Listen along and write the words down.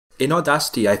In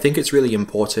Audacity, I think it's really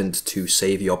important to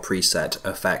save your preset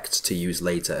effects to use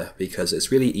later because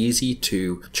it's really easy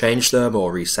to change them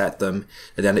or reset them,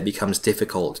 and then it becomes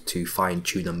difficult to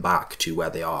fine-tune them back to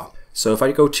where they are. So if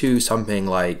I go to something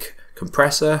like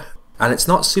compressor, and it's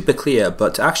not super clear,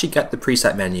 but to actually get the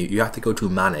preset menu, you have to go to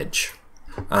manage.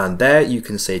 And there you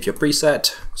can save your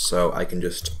preset. So I can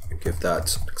just give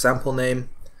that example name,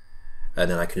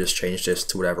 and then I can just change this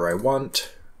to whatever I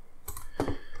want.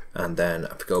 And then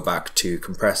I go back to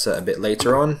compressor a bit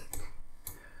later on,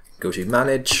 go to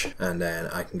manage, and then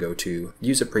I can go to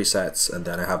user presets, and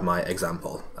then I have my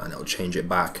example, and it'll change it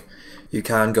back. You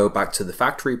can go back to the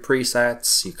factory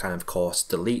presets, you can of course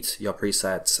delete your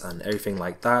presets and everything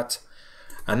like that.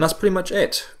 And that's pretty much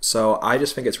it. So I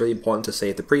just think it's really important to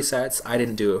save the presets. I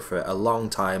didn't do it for a long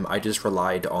time. I just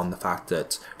relied on the fact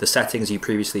that the settings you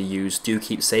previously used do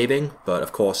keep saving. But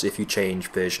of course, if you change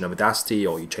version of Audacity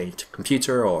or you change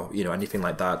computer or anything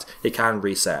like that, it can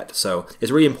reset. So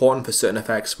it's really important for certain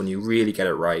effects when you really get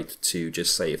it right to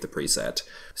just save the preset.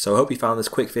 So I hope you found this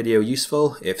quick video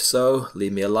useful. If so,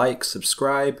 leave me a like,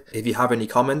 subscribe. If you have any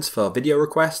comments for video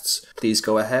requests, please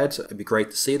go ahead. It'd be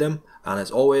great to see them. And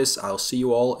as always, I'll see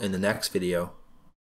you all in the next video.